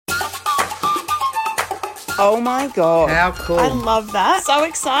Oh my God. How cool. I love that. So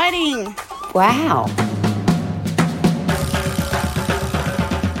exciting. Wow.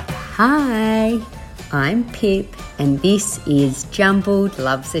 Hi, I'm Pip and this is Jumbled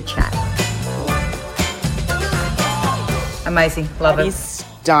Loves a Chat. Amazing. Love That it. is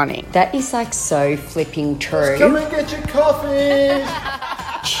stunning. That is like so flipping true. Come and get your coffee.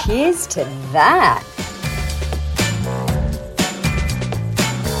 Cheers to that.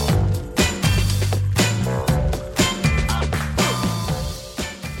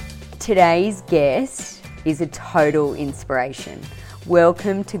 Today's guest is a total inspiration.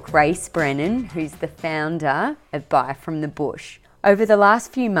 Welcome to Grace Brennan, who's the founder of Buy From the Bush. Over the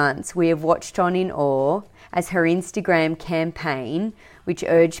last few months, we have watched on in awe as her Instagram campaign, which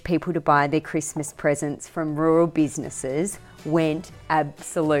urged people to buy their Christmas presents from rural businesses, went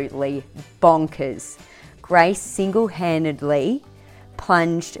absolutely bonkers. Grace single-handedly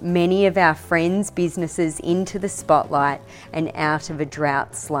plunged many of our friends' businesses into the spotlight and out of a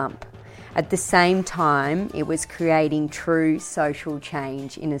drought slump. At the same time, it was creating true social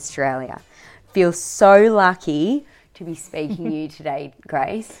change in Australia. Feel so lucky to be speaking to you today,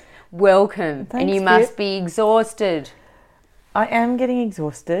 Grace. Welcome. Thanks, and you must be exhausted. I am getting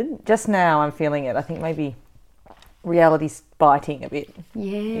exhausted. Just now I'm feeling it. I think maybe reality's biting a bit.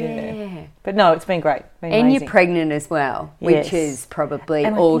 Yeah. But no, it's been great. Been And amazing. you're pregnant as well, which Yes. is probably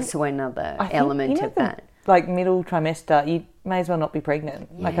And I also another I think, element you know, of that. Like middle trimester, you may as well not be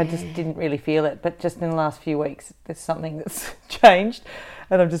pregnant. Like I just didn't really feel it. But just in the last few weeks, there's something that's changed.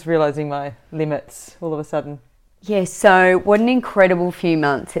 And I'm just realising my limits all of a sudden. Yeah, so what an incredible few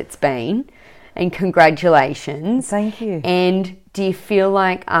months it's been, and congratulations. Thank you. And do you feel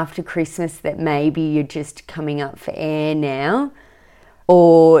like after Christmas that maybe you're just coming up for air now?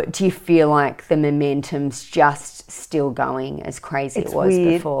 Or do you feel like the momentum's just still going as crazy It's it was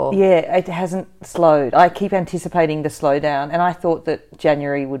weird. before? Yeah, it hasn't slowed. I keep anticipating the slowdown, and I thought that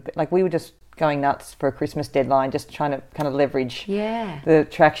January would be, like we were just going nuts for a Christmas deadline, just trying to kind of leverage the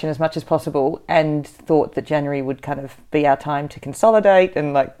traction as much as possible, and thought that January would kind of be our time to consolidate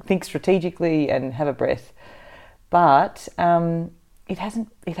and like think strategically and have a breath. But it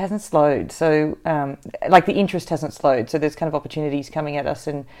hasn't slowed. So like the interest hasn't slowed. So there's kind of opportunities coming at us,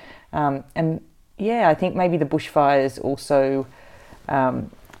 and yeah, I think maybe the bushfires also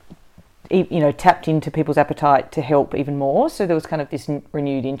tapped into people's appetite to help even more. So there was kind of this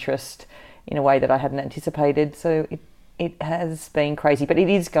renewed interest in a way that I hadn't anticipated. So it has been crazy, but it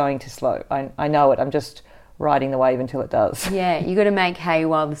is going to slow. I know it. I'm just riding the wave until it does. Yeah, you got to make hay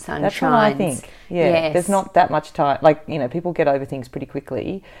while the sun That's shines. what I think. Yeah, Yes. there's not that much time. Like, people get over things pretty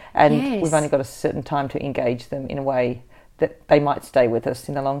quickly, and Yes. we've only got a certain time to engage them in a way that they might stay with us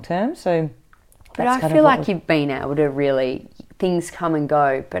in the long term. So, But that's I kind feel of what like you've been able to really, things come and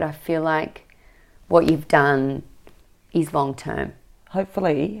go, but I feel like what you've done is long term.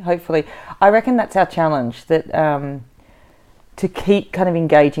 Hopefully. I reckon that's our challenge, that to keep kind of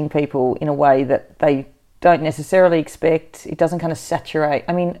engaging people in a way that they don't necessarily expect. It doesn't kind of saturate.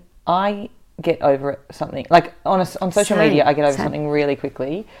 I mean, I get over something. Like on social media, I get over something really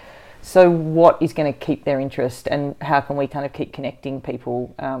quickly. So what is going to keep their interest, and how can we kind of keep connecting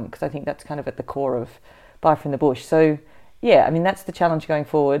people? Because I think that's kind of at the core of Buy From the Bush. So yeah, I mean, that's the challenge going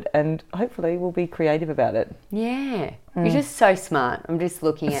forward, and hopefully we'll be creative about it. Yeah. You're just so smart. I'm just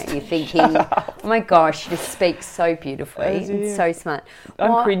looking at you thinking, oh my gosh, you just speak so beautifully. It's so smart.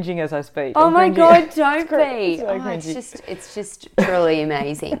 I'm cringing as I speak. Oh I'm my cringing. God, don't be. So It's just truly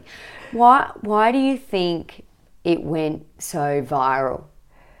amazing. Why do you think it went so viral?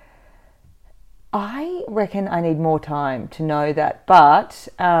 I reckon I need more time to know that, but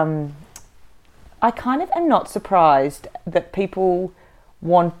I kind of am not surprised that people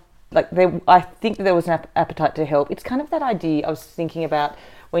want, I think that there was an appetite to help. It's kind of that idea I was thinking about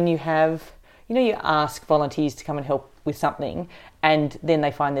when you have, you ask volunteers to come and help with something, and then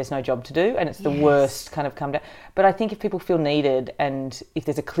they find there's no job to do, and it's the worst kind of come down. But I think if people feel needed, and if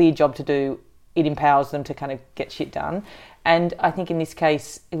there's a clear job to do, it empowers them to kind of get shit done. And I think in this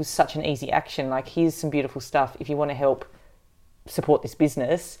case, it was such an easy action. Like, here's some beautiful stuff if you want to help support this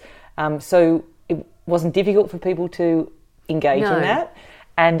business. So it wasn't difficult for people to engage in that.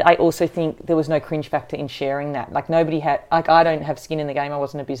 And I also think there was no cringe factor in sharing that. Like, nobody had, I don't have skin in the game. I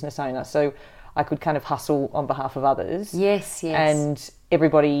wasn't a business owner. So I could kind of hustle on behalf of others. Yes. And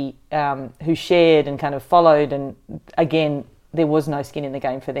everybody who shared and kind of followed, and again, there was no skin in the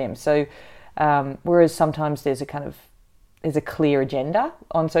game for them. So whereas sometimes there's a clear agenda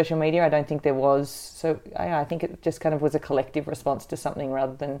on social media, I don't think there was. So I think it just kind of was a collective response to something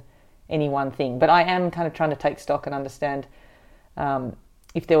rather than any one thing. But I am kind of trying to take stock and understand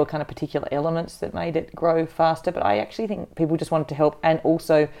if there were kind of particular elements that made it grow faster, but I actually think people just wanted to help, and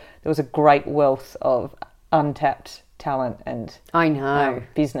also there was a great wealth of untapped talent and I know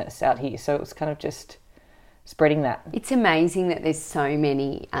business out here, so it was kind of just spreading that. it's amazing that there's so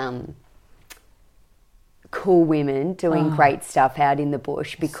many cool women doing great stuff out in the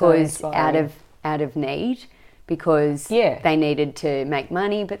bush because out of need, because they needed to make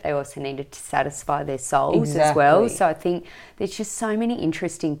money, but they also needed to satisfy their souls as well. So I think there's just so many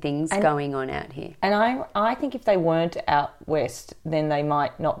interesting things going on out here. And I think if they weren't out west, then they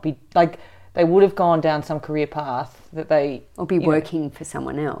might not be, like, they would have gone down some career path that they... Or be working for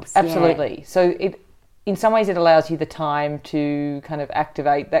someone else. Absolutely. Yeah. So in some ways it allows you the time to kind of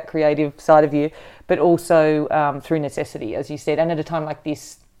activate that creative side of you, but also through necessity, as you said. And at a time like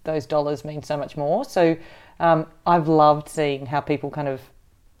this, those dollars mean so much more. So I've loved seeing how people kind of,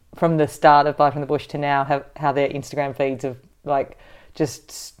 from the start of Buy from the Bush to now, how their Instagram feeds have, like,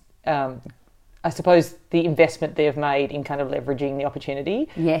 just... I suppose the investment they've made in kind of leveraging the opportunity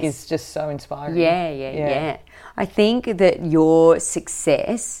is just so inspiring. Yeah. I think that your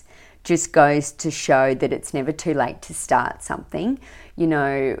success just goes to show that it's never too late to start something. You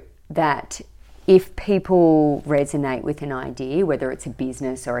know, that if people resonate with an idea, whether it's a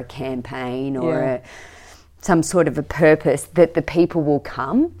business or a campaign or some sort of a purpose, that the people will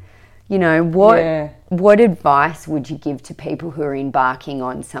come. You know, what advice would you give to people who are embarking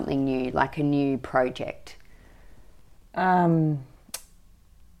on something new, like a new project? I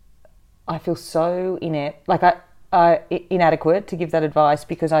feel so inadequate to give that advice,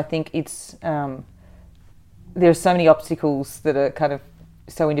 because I think it's there are so many obstacles that are kind of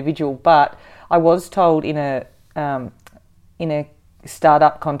so individual. But I was told in a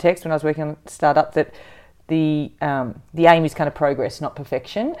startup context, when I was working on a startup, that the aim is kind of progress, not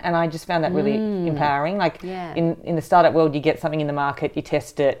perfection, and I just found that really empowering. Like in the startup world, you get something in the market, you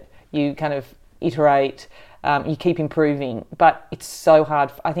test it, you kind of iterate, you keep improving, but it's so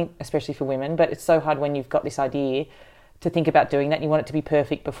hard, I think, especially for women, but it's so hard when you've got this idea to think about doing that. You want it to be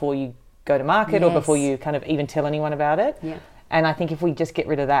perfect before you go to market or before you kind of even tell anyone about it. Yeah. And I think if we just get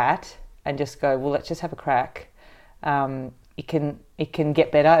rid of that and just go, well, let's just have a crack, it can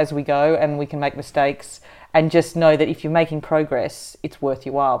get better as we go, and we can make mistakes. And just know that if you're making progress, it's worth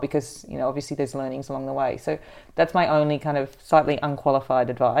your while, because, you know, obviously there's learnings along the way. So that's my only kind of slightly unqualified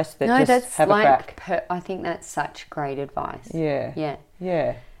advice. Have a crack. I think that's such great advice. Yeah.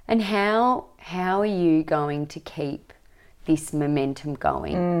 And how are you going to keep this momentum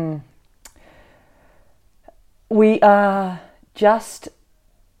going? We are just,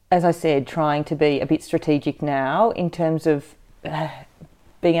 as I said, trying to be a bit strategic now in terms of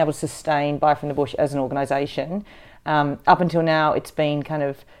being able to sustain Buy from the Bush as an organisation. Up until now, it's been kind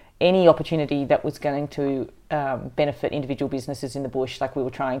of any opportunity that was going to benefit individual businesses in the bush. Like, we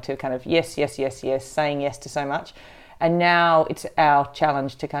were trying to kind of yes, saying yes to so much. And now it's our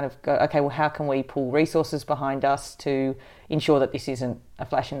challenge to kind of go, okay, well, how can we pull resources behind us to ensure that this isn't a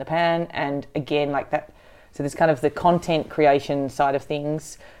flash in the pan? And again, like that, so there's kind of the content creation side of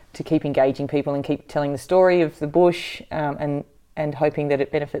things to keep engaging people and keep telling the story of the bush, and hoping that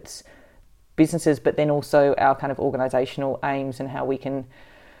it benefits businesses, but then also our kind of organisational aims and how we can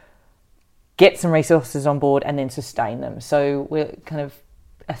get some resources on board and then sustain them. So we're kind of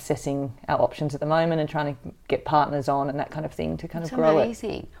assessing our options at the moment and trying to get partners on and that kind of thing to kind of grow it. That's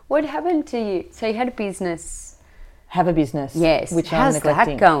amazing. What happened to you? So you had a business. Have a business. Yes. Which How's I'm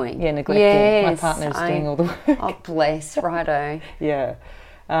neglecting. that going? Yeah, neglecting. Yes, my partner's doing all the work. Oh, bless. Righto. Yeah.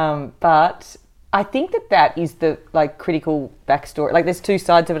 But I think that is the, like, critical backstory. Like, there's two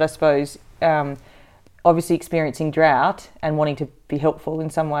sides of it, I suppose. Obviously experiencing drought and wanting to be helpful in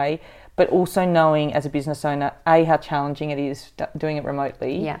some way, but also knowing as a business owner, A, how challenging it is doing it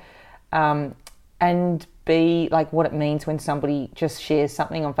remotely. Yeah. And B, like, what it means when somebody just shares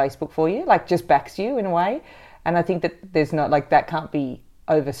something on Facebook for you, like, just backs you in a way. And I think that there's not, like, that can't be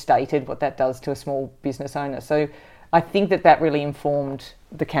overstated what that does to a small business owner. So I think that really informed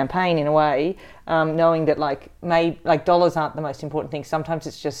the campaign in a way, knowing that like dollars aren't the most important thing. Sometimes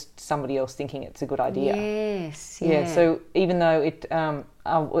it's just somebody else thinking it's a good idea. Yes. Yeah. So even though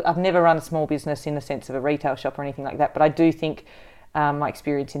I've never run a small business in the sense of a retail shop or anything like that, but I do think my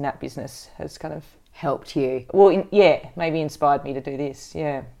experience in that business has kind of helped you. Well, maybe inspired me to do this.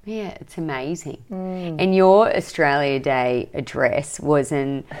 Yeah. Yeah, it's amazing. And your Australia Day address was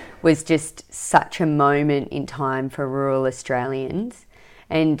just such a moment in time for rural Australians,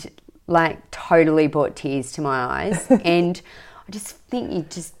 and like totally brought tears to my eyes. And I just think you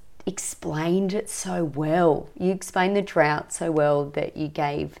just explained it so well. You explained the drought so well that you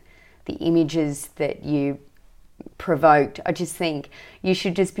gave the images that you provoked. I just think you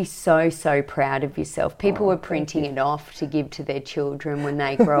should just be so proud of yourself. People were printing it off to give to their children when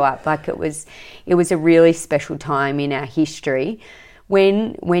they grow up. Like it was a really special time in our history.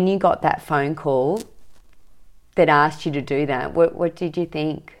 When you got that phone call that asked you to do that, what did you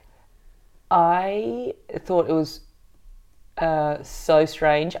think? I thought it was so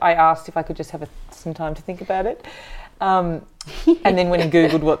strange. I asked if I could just have some time to think about it. And then when I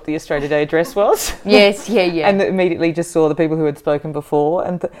Googled what the Australia Day address was. Yes, yeah. And immediately just saw the people who had spoken before.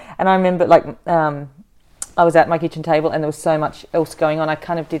 And I remember, like, I was at my kitchen table and there was so much else going on. I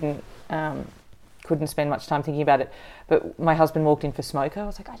kind of couldn't spend much time thinking about it. But my husband walked in for smoker. I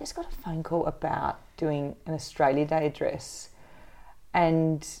was like, I just got a phone call about doing an Australia Day address.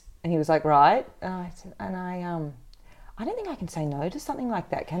 And he was like, right. And I said, I don't think I can say no to something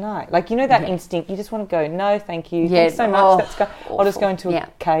like that, can I? Like, you know that instinct, you just want to go, no, thank you, thanks so much. I'll just go into a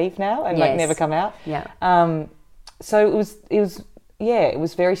cave now and like never come out. Yeah. So it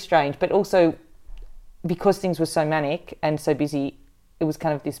was very strange, but also because things were so manic and so busy, it was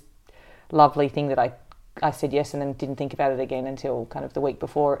kind of this lovely thing that I said yes and then didn't think about it again until kind of the week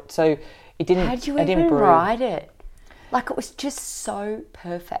before it. So it didn't. How'd you even write it? Like it was just so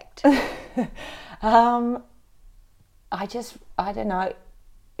perfect. I don't know.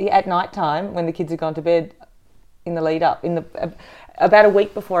 At night time, when the kids had gone to bed, in the lead up, about a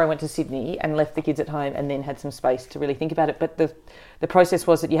week before I went to Sydney and left the kids at home, and then had some space to really think about it. But the process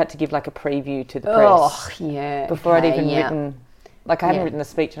was that you had to give like a preview to the press. Oh yeah. Before I'd even written, like I hadn't written the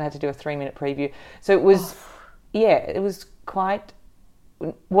speech, and I had to do a 3-minute preview. So it was, it was quite.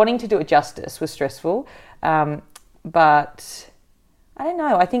 Wanting to do it justice was stressful, but. I don't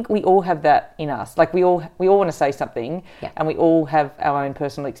know. I think we all have that in us. Like we all want to say something, and we all have our own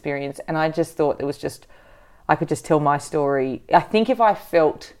personal experience. And I just thought it was just, I could just tell my story. I think if I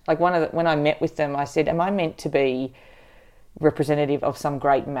felt like when I met with them, I said, "Am I meant to be representative of some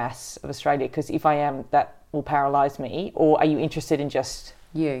great mass of Australia? Because if I am, that will paralyse me. Or are you interested in just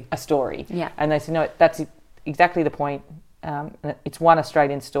a story?" Yeah. And they said, "No, that's exactly the point." It's one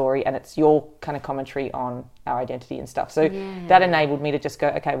Australian story and it's your kind of commentary on our identity and stuff. So that enabled me to just go,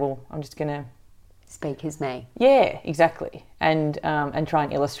 okay, well, I'm just going to... Speak as me. Yeah, exactly. And try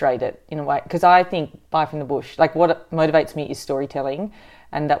and illustrate it in a way. Because I think Bye from the Bush, like what motivates me is storytelling.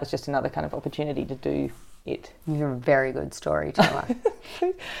 And that was just another kind of opportunity to do it. You're a very good storyteller.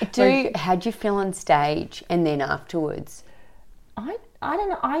 How'd you feel on stage and then afterwards? I don't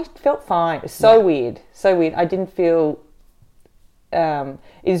know. I felt fine. It was so weird. So weird. I didn't feel... it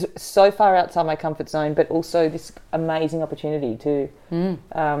is so far outside my comfort zone, but also this amazing opportunity to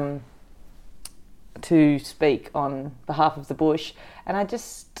speak on behalf of the bush. And I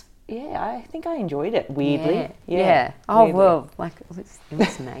just, I think I enjoyed it, weirdly. Yeah. Oh, weirdly. Well, like, it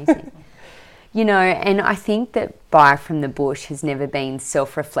was amazing. You know, and I think that Bye from the Bush has never been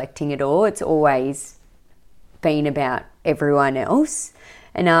self-reflecting at all. It's always been about everyone else.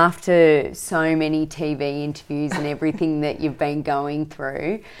 And after so many TV interviews and everything that you've been going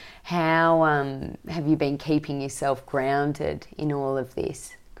through, how have you been keeping yourself grounded in all of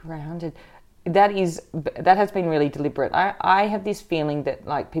this? Grounded. That has been really deliberate. I have this feeling that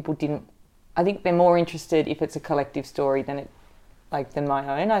like people didn't. I think they're more interested if it's a collective story than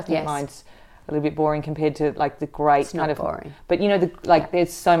my own. I think mine's a little bit boring compared to like the great it's not kind of boring. But you know,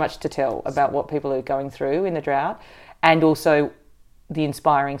 there's so much to tell about what people are going through in the drought, and also the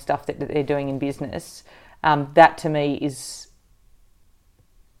inspiring stuff that they're doing in business. That to me is,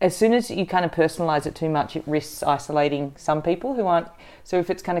 as soon as you kind of personalise it too much, it risks isolating some people who aren't. So if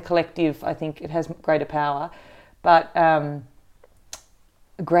it's kind of collective, I think it has greater power. But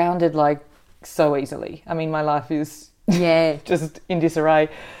grounded like so easily. I mean, my life is just in disarray.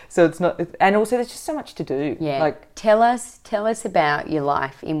 So it's not, and also there's just so much to do. Yeah. Like, tell us about your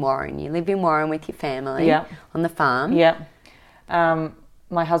life in Warren. You live in Warren with your family on the farm. Yeah.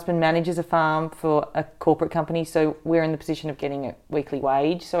 My husband manages a farm for a corporate company, so we're in the position of getting a weekly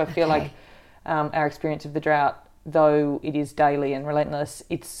wage. So I feel like our experience of the drought, though it is daily and relentless,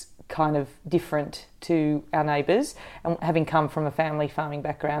 it's kind of different to our neighbours. And having come from a family farming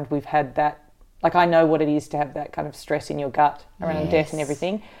background, we've had that, like I know what it is to have that kind of stress in your gut around death and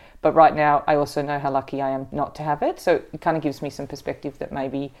everything. But right now I also know how lucky I am not to have it. So it kind of gives me some perspective that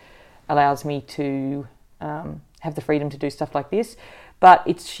maybe allows me to... have the freedom to do stuff like this, but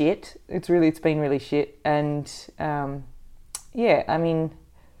it's shit. It's been really shit. And I mean,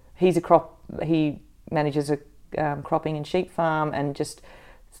 he manages a cropping and sheep farm, and just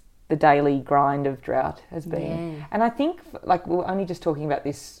the daily grind of drought has been. And I think, like, we're only just talking about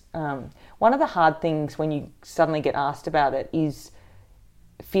this. One of the hard things when you suddenly get asked about it is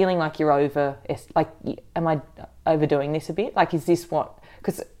feeling like you're over. Like, overdoing this a bit? Like, is this what...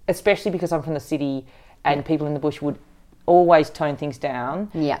 Because especially because I'm from the city and people in the bush would always tone things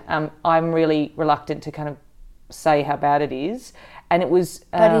down. Yeah. I'm really reluctant to kind of say how bad it is. And it was...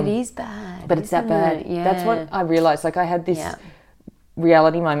 But it is bad. But it's that bad. Yeah. That's what I realised. Like, I had this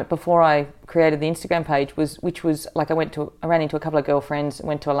reality moment before I created the Instagram page, which was like I ran into a couple of girlfriends,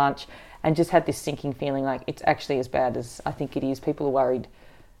 went to a lunch, and just had this sinking feeling like it's actually as bad as I think it is. People are worried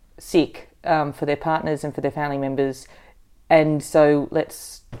sick for their partners and for their family members. And so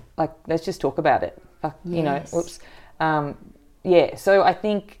let's just talk about it. You know, whoops. So I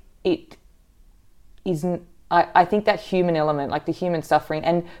think it isn't... I think that human element, like the human suffering,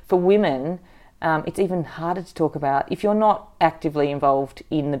 and for women, it's even harder to talk about. If you're not actively involved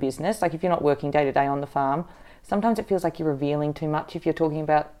in the business, like if you're not working day to day on the farm, sometimes it feels like you're revealing too much if you're talking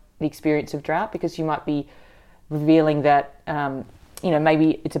about the experience of drought, because you might be revealing that,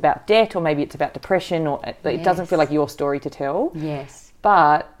 maybe it's about debt or maybe it's about depression, or it doesn't feel like your story to tell. Yes.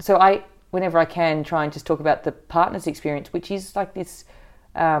 But so I, whenever I can, try and just talk about the partner's experience, which is like this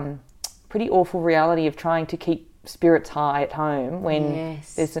pretty awful reality of trying to keep spirits high at home when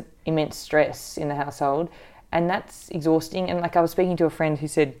there's an immense stress in the household, and that's exhausting. And like I was speaking to a friend who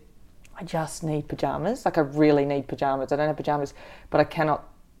said, I just need pajamas. Like I really need pajamas. I don't have pajamas, but I cannot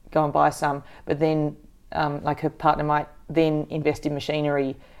go and buy some. But then like her partner might then invest in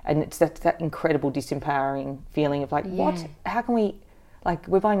machinery, and it's that incredible disempowering feeling of like, what? How can we... Like,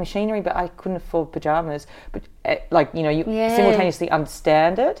 we're buying machinery, but I couldn't afford pajamas. But, you simultaneously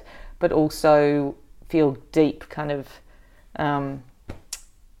understand it, but also feel deep kind of,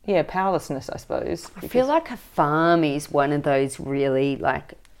 powerlessness, I suppose. I feel like a farm is one of those really,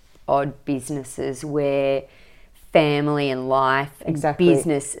 like, odd businesses where family and life and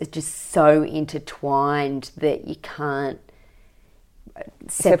business are just so intertwined that you can't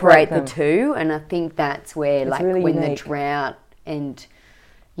separate the two. And I think that's where, it's like, really when unique. The drought and,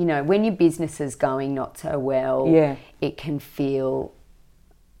 you know, when your business is going not so well, it can feel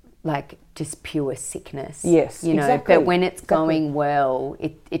like just pure sickness. Yes, you know, but when it's going well,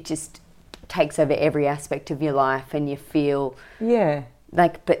 it just takes over every aspect of your life, and you feel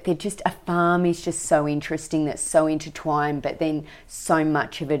like, but they're just, a farm is just so interesting, that's so intertwined, but then so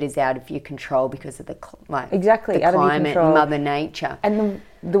much of it is out of your control because of the out climate of your control. And Mother Nature. And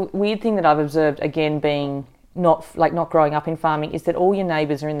the weird thing that I've observed, again, being not growing up in farming, is that all your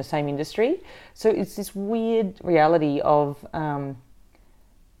neighbours are in the same industry. So it's this weird reality of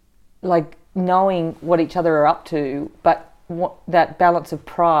like knowing what each other are up to, but that balance of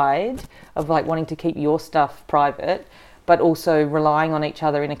pride of like wanting to keep your stuff private, but also relying on each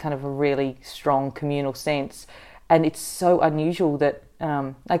other in a kind of a really strong communal sense. And it's so unusual that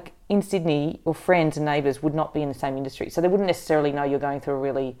like in Sydney, your friends and neighbours would not be in the same industry, so they wouldn't necessarily know you're going through a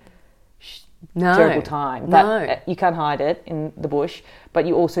really terrible time, but you can't hide it in the bush. But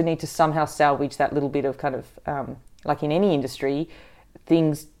you also need to somehow salvage that little bit of kind of like in any industry,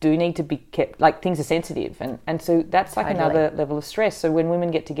 things do need to be kept, like things are sensitive, and so that's like another level of stress. So when women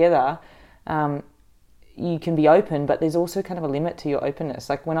get together, you can be open, but there's also kind of a limit to your openness.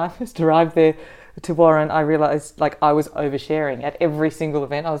 Like when I first arrived there to Warren, I realised like I was oversharing at every single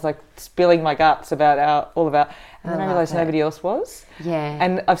event. I was like spilling my guts about and then I realised nobody else was. Yeah.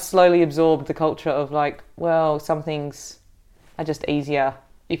 And I've slowly absorbed the culture of like, well, some things are just easier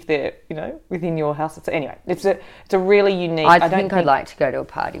if they're, you know, within your house. So anyway, it's a really unique... I think I'd like to go to a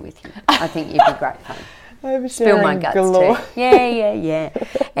party with you. I think you'd be great fun. Spill my guts galore. too. Yeah.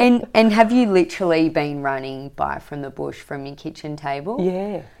 And have you literally been running Buy from the Bush from your kitchen table?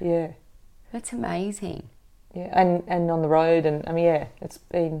 Yeah. That's amazing. Yeah, and on the road, and I mean, it's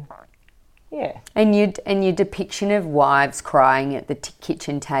been... Yeah. And your depiction of wives crying at the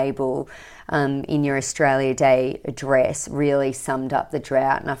kitchen table in your Australia Day address really summed up the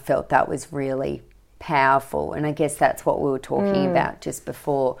drought, and I felt that was really powerful. And I guess that's what we were talking about just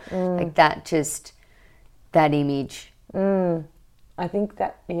before. Like that image. I think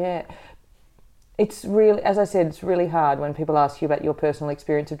that, it's really, as I said, it's really hard when people ask you about your personal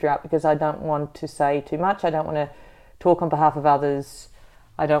experience of drought, because I don't want to say too much. I don't want to talk on behalf of others.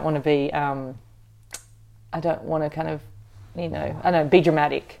 I don't want to be, I don't want to kind of, you know, I don't know, be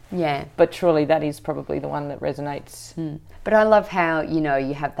dramatic. Yeah. But truly that is probably the one that resonates. But I love how, you know,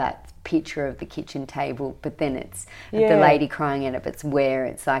 you have that picture of the kitchen table, but then it's the lady crying at it, but it's where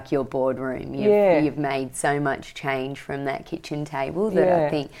it's like your boardroom. You've made so much change from that kitchen table that I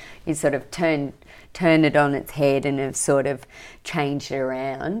think you sort of turn it on its head and have sort of changed it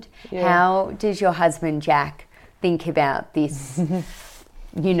around. Yeah. How does your husband Jack think about this,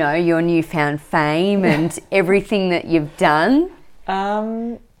 you know, your newfound fame and everything that you've done?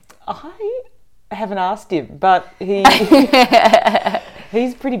 haven't asked him, but he's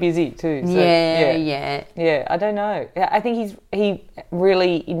pretty busy too. So, yeah. I don't know. I think he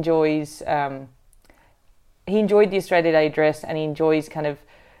really enjoys. He enjoyed the Australia Day address, and he enjoys kind of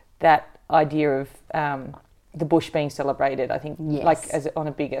that idea of the bush being celebrated. I think, like as on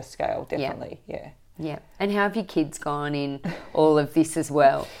a bigger scale, definitely. Yeah. And how have your kids gone in all of this as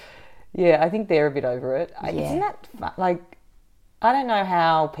well? Yeah, I think they're a bit over it. Isn't that fun? Like, I don't know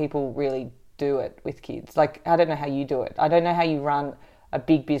how people really do it with kids. Like, I don't know how you do it. I don't know how you run a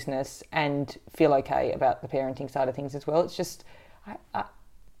big business and feel okay about the parenting side of things as well. It's just, I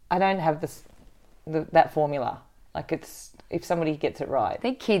don't have that formula. Like, it's, if somebody gets it right. I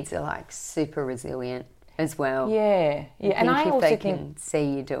think kids are like super resilient as well. Yeah. And I also they think can see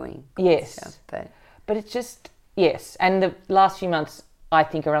you doing stuff, but it's just, yes. And the last few months, I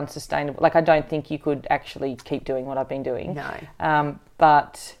think, are unsustainable. Like, I don't think you could actually keep doing what I've been doing. No.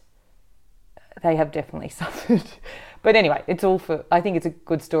 But they have definitely suffered. But anyway, I think it's a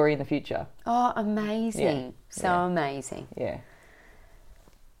good story in the future. Oh, amazing. Amazing. Yeah.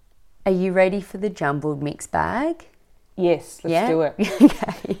 Are you ready for the jumbled mix bag? Yes, let's do it.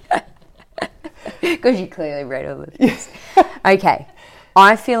 Okay. Because you clearly read all of this. Okay.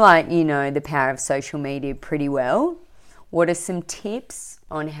 I feel like you know the power of social media pretty well. What are some tips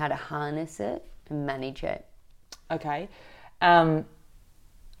on how to harness it and manage it? Okay.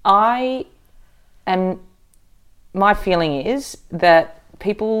 My feeling is that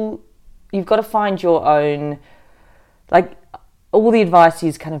you've got to find your own, like, all the advice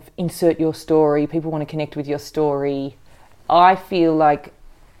is kind of insert your story. People want to connect with your story. I feel like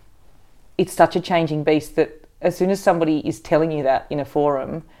it's such a changing beast that as soon as somebody is telling you that in a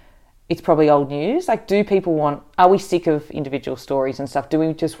forum, it's probably old news. Like, are we sick of individual stories and stuff? Do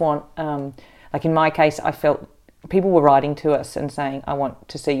we just want, like in my case, I felt people were writing to us and saying, I want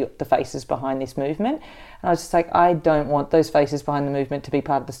to see the faces behind this movement. And I was just like, I don't want those faces behind the movement to be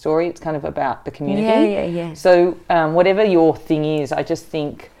part of the story. It's kind of about the community. Yeah. So whatever your thing is, I just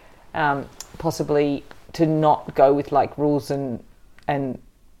think possibly to not go with like rules and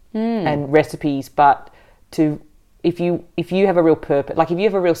recipes, but to, if you have a real purpose, like if you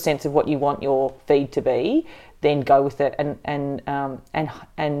have a real sense of what you want your feed to be, then go with it and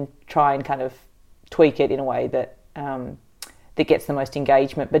try and kind of tweak it in a way that that gets the most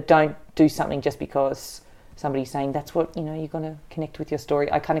engagement. But don't do something just because somebody's saying that's what you're going to connect with your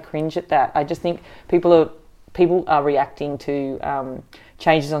story. I kind of cringe at that. I just think people are reacting to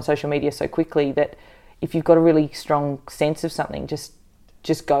changes on social media so quickly that if you've got a really strong sense of something, just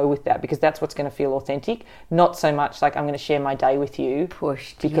go with that, because that's what's going to feel authentic. Not so much like I'm going to share my day with you.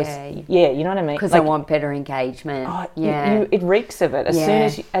 Pushed, because, you know what I mean? Because like, I want better engagement. It reeks of it. As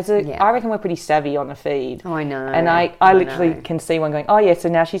soon as I reckon we're pretty savvy on the feed. Oh, I know. And I literally can see one going, oh yeah, so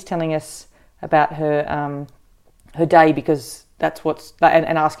now she's telling us about her day because that's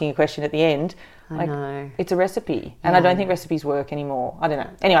and asking a question at the end. I know. It's a recipe, and I don't think recipes work anymore. I don't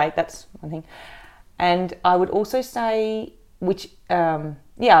know. Anyway, that's one thing. And I would also say, I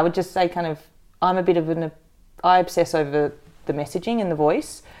would just say kind of, I'm a bit of I obsess over the messaging and the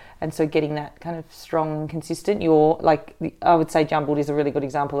voice, and so getting that kind of strong and consistent. I would say Jumbled is a really good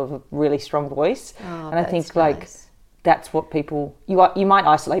example of a really strong voice, and I think nice. That's what people, you might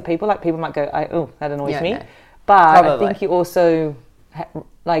isolate people, like people might go, oh, that annoys me, no. but Probably. I think you also,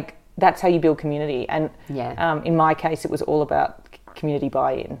 that's how you build community, and in my case it was all about community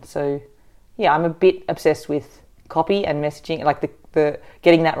buy-in. So yeah, I'm a bit obsessed with copy and messaging, like the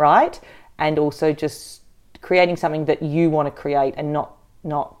getting that right, and also just creating something that you want to create and not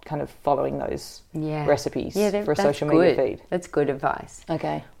kind of following those recipes for a social media feed. That's good advice.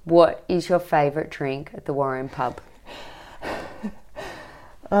 Okay. What is your favourite drink at the Warren pub?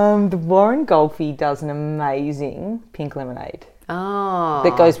 The Warren Golfie does an amazing pink lemonade. Oh.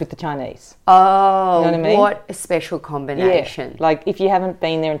 That goes with the Chinese. Oh, you know what I mean? What a special combination. Yeah. Like, if you haven't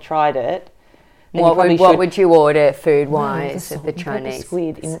been there and tried it, what would you order food-wise at the Chinese?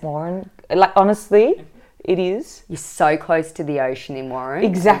 Squid in Warren. Like, honestly, it is. You're so close to the ocean in Warren.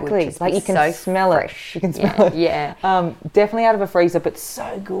 Exactly. Like, you can smell it. You can smell it. Yeah. Definitely out of a freezer, but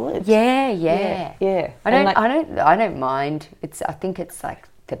so good. Yeah. I don't mind. I think it's like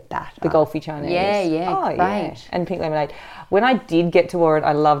the batter. The Golfie Chinese. Yeah, great. Yeah. And pink lemonade. When I did get to Warren,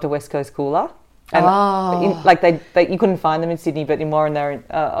 I loved a West Coast cooler. And you couldn't find them in Sydney, but in Warren I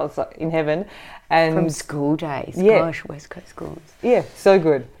was like in heaven. And from school days. Yeah. Gosh, West Coast schools. Yeah, so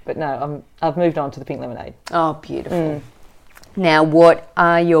good. But no, I've moved on to the pink lemonade. Oh, beautiful. Now,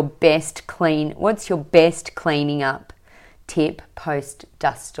 what's your best cleaning up tip post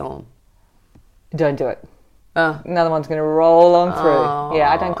dust storm? Don't do it. Another one's going to roll on through.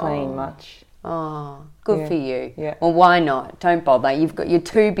 Yeah, I don't clean much. Oh, good for you. Yeah. Well, why not? Don't bother. You're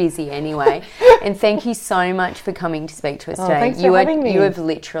too busy anyway. And thank you so much for coming to speak to us today. Thanks for having me. You have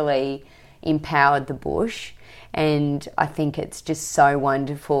literally empowered the bush, and I think it's just so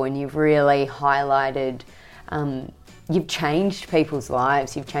wonderful, and you've really highlighted you've changed people's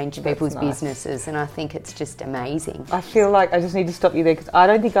lives, you've changed people's businesses, and I think it's just amazing. I feel like I just need to stop you there because I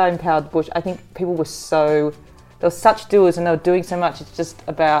don't think I empowered the bush. I think people were they were such doers and they were doing so much. It's just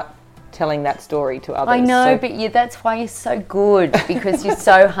about telling that story to others. I know, but that's why you're so good, because you're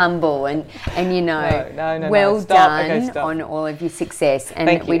so humble and you know, no, well stop. done Okay, on all of your success. And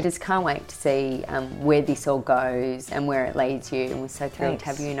Thank we you. just can't wait to see where this all goes and where it leads you. And we're so thrilled to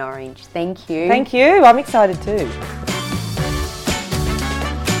have you in Orange. Thank you. Thank you. I'm excited too.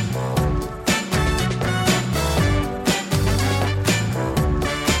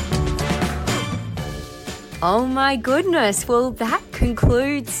 Oh my goodness. Well, that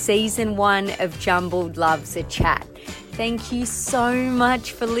concludes season 1 of Jumbled Loves a Chat. Thank you so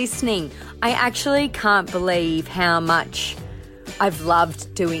much for listening. I actually can't believe how much I've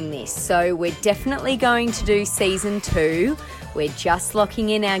loved doing this. So we're definitely going to do season 2. We're just locking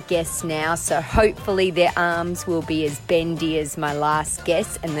in our guests now, so hopefully their arms will be as bendy as my last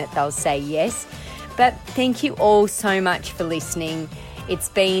guest and that they'll say yes. But thank you all so much for listening. It's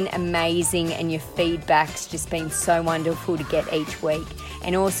been amazing, and your feedback's just been so wonderful to get each week.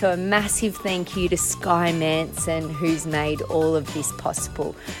 And also a massive thank you to Sky Manson, who's made all of this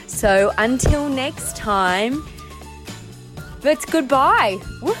possible. So until next time, it's goodbye.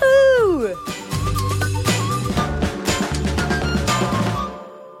 Woohoo!